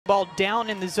ball down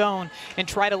in the zone and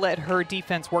try to let her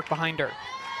defense work behind her.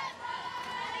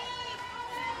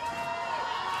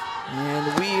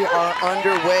 And we are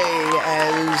underway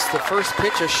as the first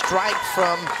pitch, a strike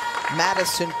from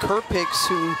Madison Kerpix,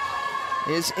 who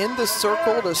is in the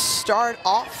circle to start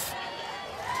off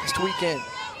this weekend.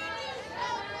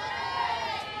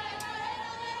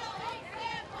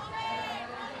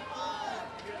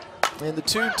 And the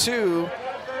 2-2,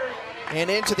 and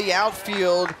into the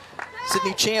outfield.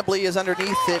 Sydney Chamblee is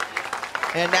underneath it,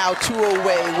 and now 2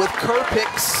 away with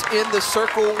Kerpix in the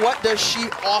circle. What does she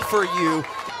offer you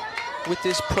with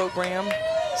this program?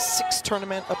 6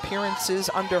 tournament appearances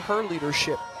under her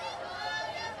leadership.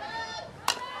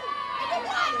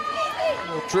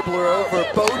 We'll dribble her over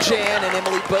Bojan, and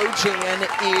Emily Bojan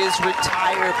is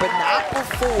retired, but not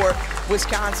before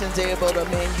Wisconsin's able to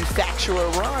manufacture a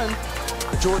run.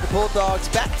 The Georgia Bulldogs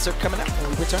bats are coming up when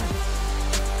we return.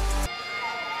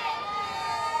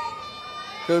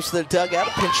 Goes to the dugout,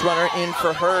 a pinch runner in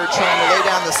for her, trying to lay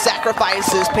down the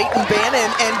sacrifices. Peyton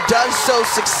Bannon, and does so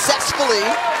successfully.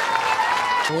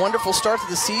 A wonderful start to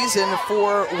the season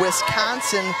for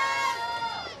Wisconsin.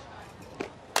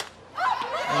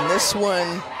 And this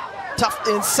one, tough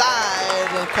inside,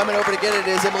 and coming over to get it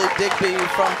is Emily Digby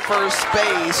from first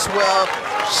base. Well,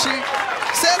 she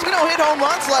says we don't hit home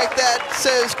runs like that,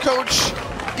 says Coach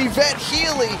Yvette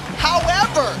Healy.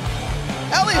 However,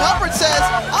 Ellie Hubbard says,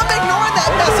 I'm ignoring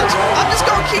that message. I'm just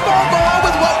going to keep on going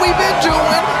with what we've been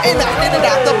doing and knocking it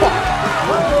out the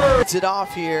park. It's it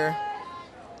off here.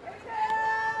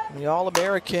 The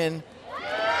All-American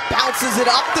bounces it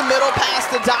up the middle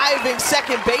past the diving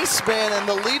second baseman, and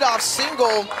the leadoff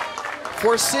single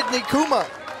for Sydney Kuma.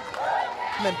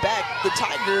 Coming back, the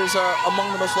Tigers are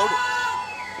among the most loaded.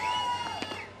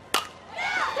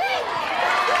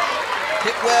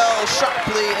 Hit well,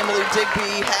 sharply, Emily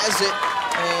Digby has it.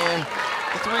 And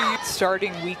the 3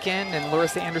 starting weekend, and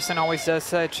Larissa Anderson always does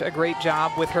such a great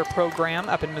job with her program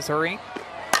up in Missouri.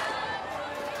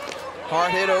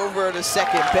 Hard hit over to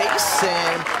second base,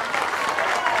 and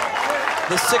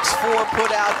the 6-4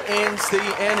 put out ends the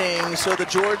inning. So the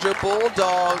Georgia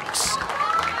Bulldogs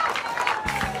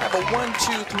have a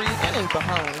 1-2-3 inning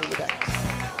behind the bats.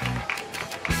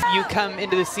 You come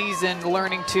into the season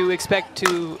learning to expect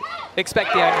the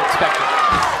unexpected.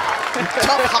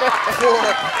 Tough hop for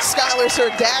Skylar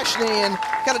Serdashny, and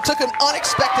kind of took an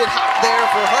unexpected hop there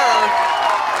for her.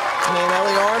 And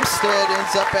Ellie Armstead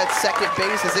ends up at second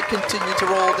base as it continued to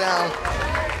roll down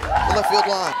the left field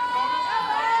line.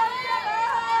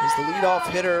 He's the leadoff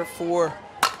hitter for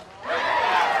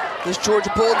this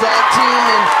Georgia Bulldog team,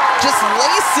 and just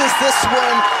laces this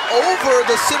one over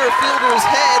the center fielder's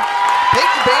head.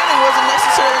 Peyton Bannon wasn't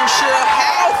necessarily sure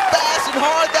how fast and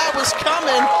hard that was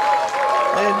coming.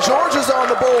 And Georgia's on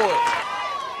the board.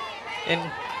 And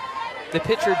the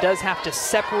pitcher does have to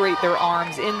separate their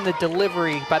arms in the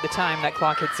delivery by the time that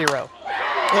clock hits 0.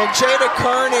 And Jada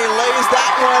Kearney lays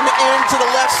that one into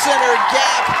the left center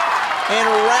gap. And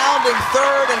rounding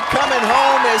third and coming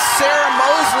home is Sarah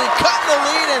Mosley, cutting the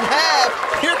lead in half.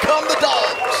 Here come the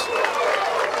Dogs.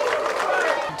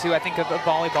 I think of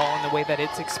volleyball and the way that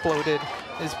it's exploded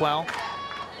as well.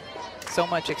 So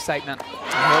much excitement.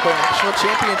 Another national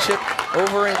championship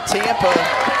over in Tampa.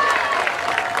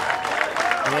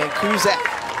 And Kuzak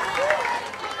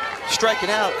striking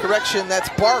out. Correction, that's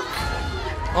Bark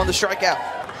on the strikeout.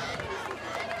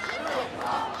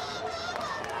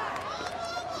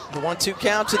 The 1-2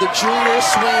 count to the junior,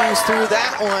 swings through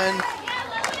that one.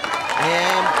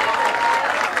 And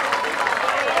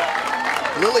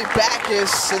Lily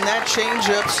Backus, and that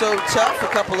changeup so tough. A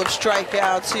couple of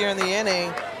strikeouts here in the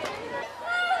inning.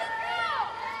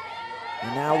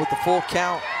 And now with the full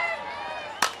count.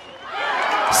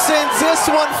 Sends this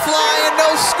one flying. No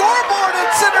scoreboard in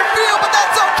center field, but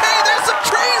that's okay. There's some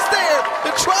trays there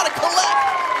to try to collect.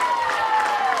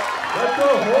 That's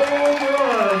a home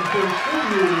run for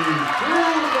Sydney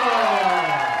Kuma.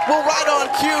 Well, right on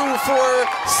cue for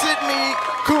Sydney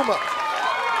Kuma.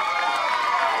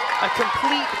 A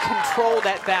complete controlled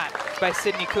at bat by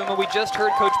Sydney Kuma. We just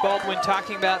heard Coach Baldwin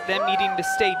talking about them needing to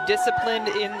stay disciplined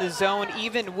in the zone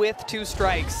even with 2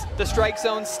 strikes. The strike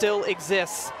zone still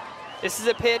exists. This is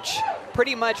a pitch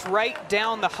pretty much right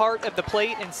down the heart of the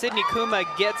plate, and Sydney Kuma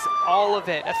gets all of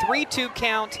it. A 3-2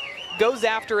 count, goes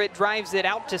after it, drives it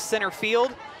out to center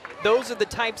field. Those are the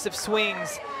types of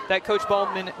swings that Coach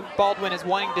Baldwin is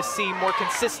wanting to see more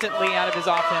consistently out of his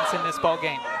offense in this ball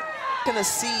game. Gonna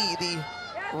see the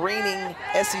reigning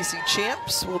SEC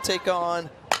champs will take on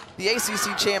the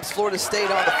ACC champs, Florida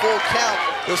State, on the full count.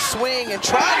 The swing and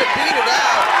trying to beat it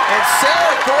out, and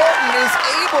Sarah Gordon is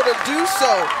able to do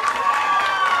so.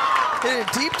 Hit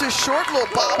it deep to short, little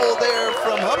bobble there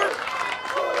from Hubbard.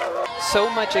 So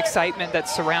much excitement that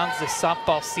surrounds this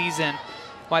softball season.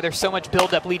 Why there's so much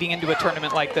buildup leading into a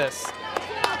tournament like this.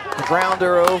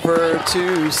 Grounder over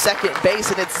to second base,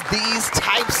 and it's these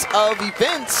types of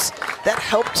events that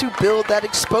help to build that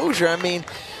exposure. I mean,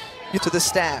 to the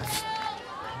staff.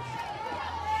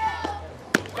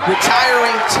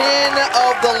 Retiring 10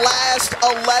 of the last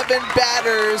 11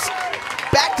 batters.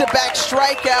 Back-to-back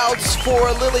strikeouts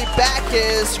for Lily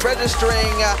Backus,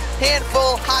 registering a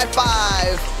handful, high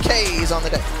five Ks on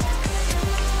the day.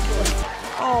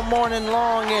 All morning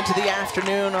long into the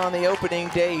afternoon on the opening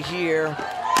day here.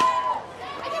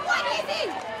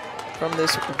 From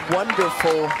this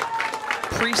wonderful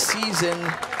preseason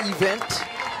event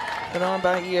put on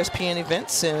by ESPN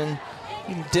Events, and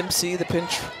Dempsey, the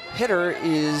pinch hitter,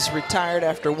 is retired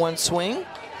after one swing.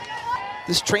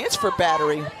 This transfer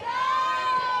battery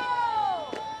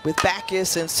with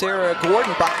Backus and Sarah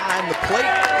Gordon behind the plate.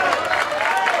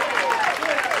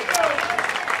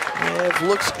 It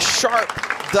looks sharp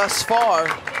thus far.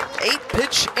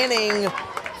 8-pitch inning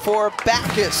for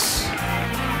Backus.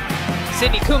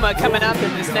 Sydney Kuma coming up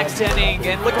in this next inning,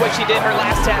 and look at what she did her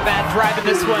last at-bat, driving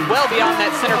this one well beyond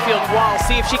that center field wall.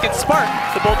 See if she can spark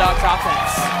the Bulldogs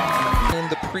offense. In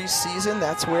the preseason,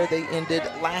 that's where they ended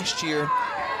last year,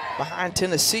 behind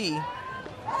Tennessee.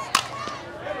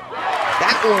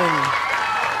 That one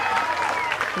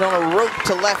on a rope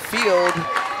to left field.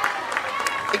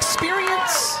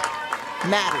 Experience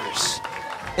matters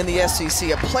in the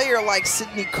SEC. A player like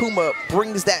Sydney Kuma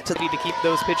brings that to keep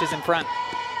those pitches in front.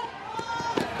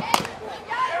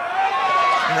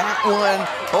 That one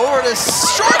over to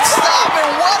shortstop,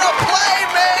 and what a play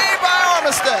made by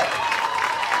Armistead.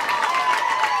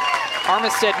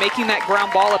 Armistead making that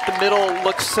ground ball up the middle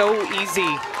look so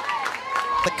easy.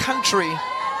 The country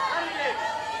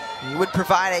would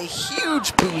provide a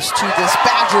huge boost to this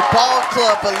Badger ball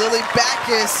club, but Lily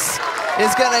Backus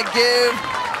is gonna give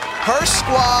her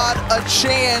squad a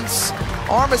chance.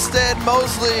 Armistead,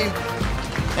 Mosley,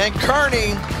 and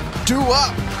Kearney do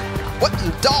up what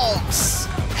the Dogs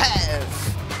have.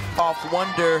 Off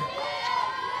wonder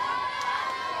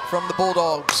from the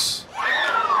Bulldogs.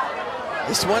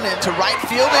 This one into right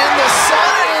field, and the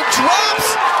sign drops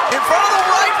in front of the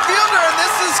right fielder, and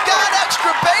this has got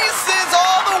extra bases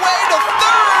all the way to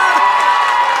third.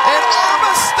 And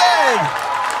Armistead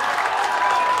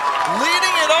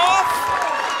leading it off.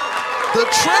 The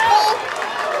triple,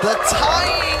 the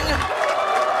tying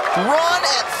run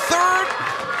at third.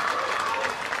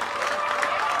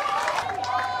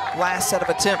 Last set of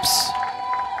attempts.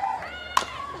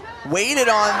 Waited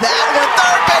on that one.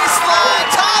 Third baseline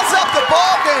ties up the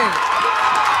ball game.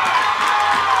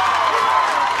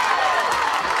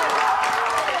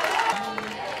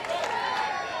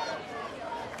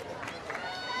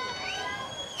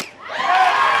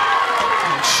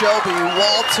 And Shelby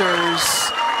Walters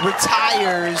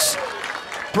retires.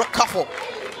 Brooke Cuffle.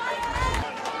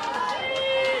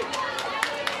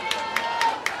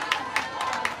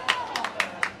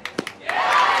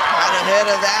 Ahead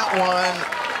of that one,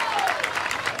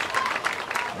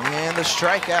 and the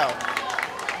strikeout.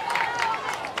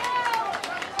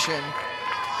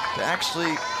 To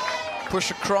actually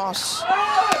push across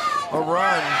a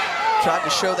run, tried to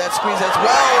show that squeeze as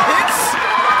well. Hits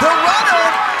the runner,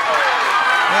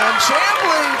 and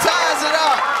Chamblee ties it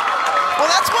up. Well,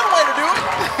 that's one way to do it.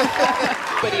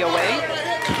 Buddy away.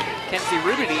 Kenzie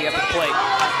Rudity up at the plate.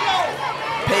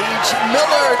 Paige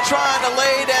Miller trying to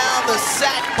lay down the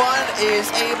sack bunt, is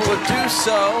able to do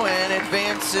so, and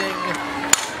advancing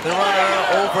the runner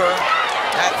over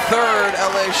at third.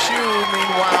 LSU,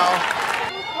 meanwhile,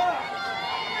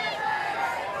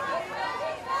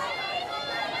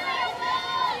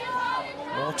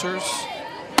 Walters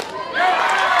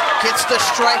gets the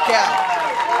strikeout.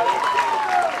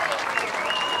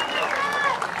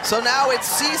 So now it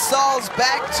seesaws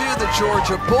back to the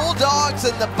Georgia Bulldogs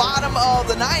in the bottom of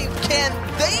the ninth. Can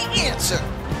they answer?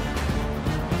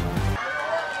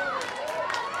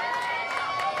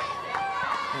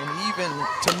 And even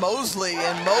to Mosley,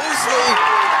 and Mosley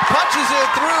punches it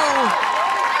through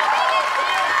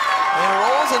and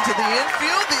rolls into the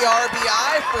infield. The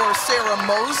RBI for Sarah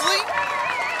Mosley.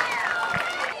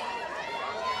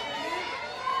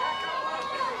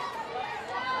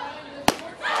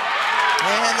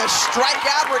 And the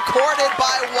strikeout recorded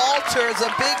by Walters,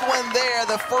 a big one there,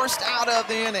 the first out of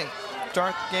the inning.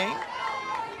 Start the game.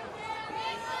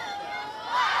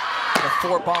 A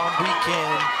 4-bomb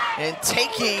weekend, and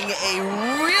taking a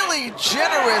really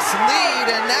generous lead,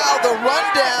 and now the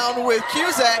rundown with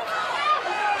Cusack.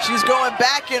 She's going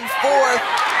back and forth.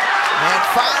 And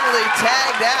finally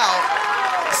tagged out.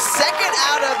 Second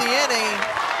out of the inning.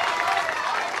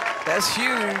 That's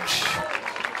huge.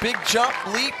 Big jump,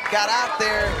 leap, got out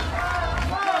there.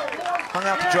 Hung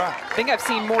out to dry. I think I've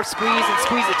seen more squeeze and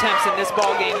squeeze attempts in this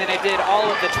ball game than I did all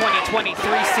of the 2023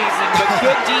 season. But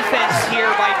good defense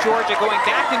here by Georgia, going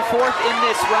back and forth in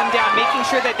this rundown, making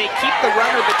sure that they keep the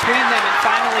runner between them. And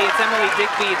finally, it's Emily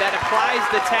Digby that applies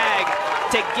the tag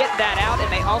to get that out, and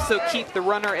they also keep the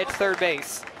runner at third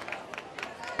base.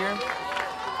 And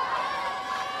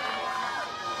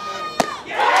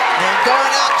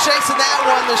going out chasing that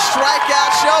one, the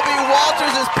strikeout. Shelby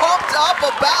Walters is pumped up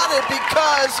about it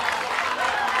because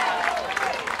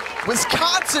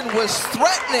Wisconsin was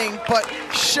threatening, but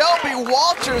Shelby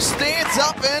Walters stands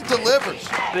up and delivers.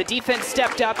 The defense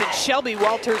stepped up, and Shelby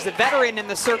Walters, the veteran in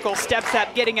the circle, steps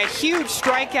up, getting a huge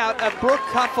strikeout of Brooke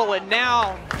Cuffle, and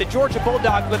now the Georgia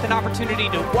Bulldogs with an opportunity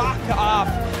to walk off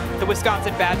the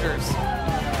Wisconsin Badgers.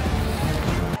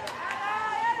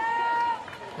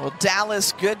 Well,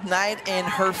 Dallas Goodnight in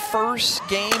her first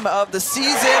game of the season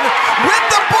with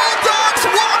the Bulldogs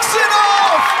walks it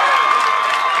off.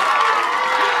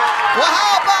 Well,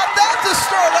 how about that to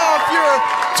start off your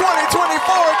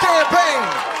 2024 campaign?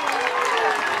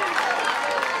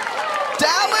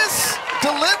 Dallas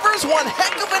delivers, one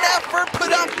heck of an effort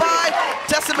put up by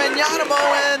Tessa Magnanimo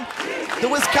and the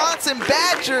Wisconsin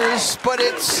Badgers, but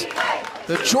it's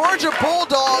the Georgia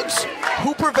Bulldogs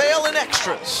who prevail in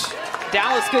extras.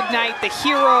 Dallas Goodnight, the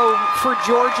hero for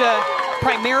Georgia,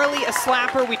 primarily a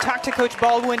slapper. We talked to Coach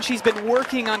Baldwin. She's been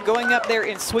working on going up there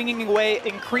and swinging away,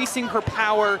 increasing her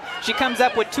power. She comes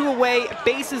up with 2 away,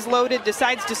 bases loaded,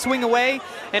 decides to swing away,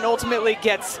 and ultimately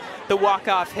gets the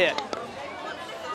walk-off hit.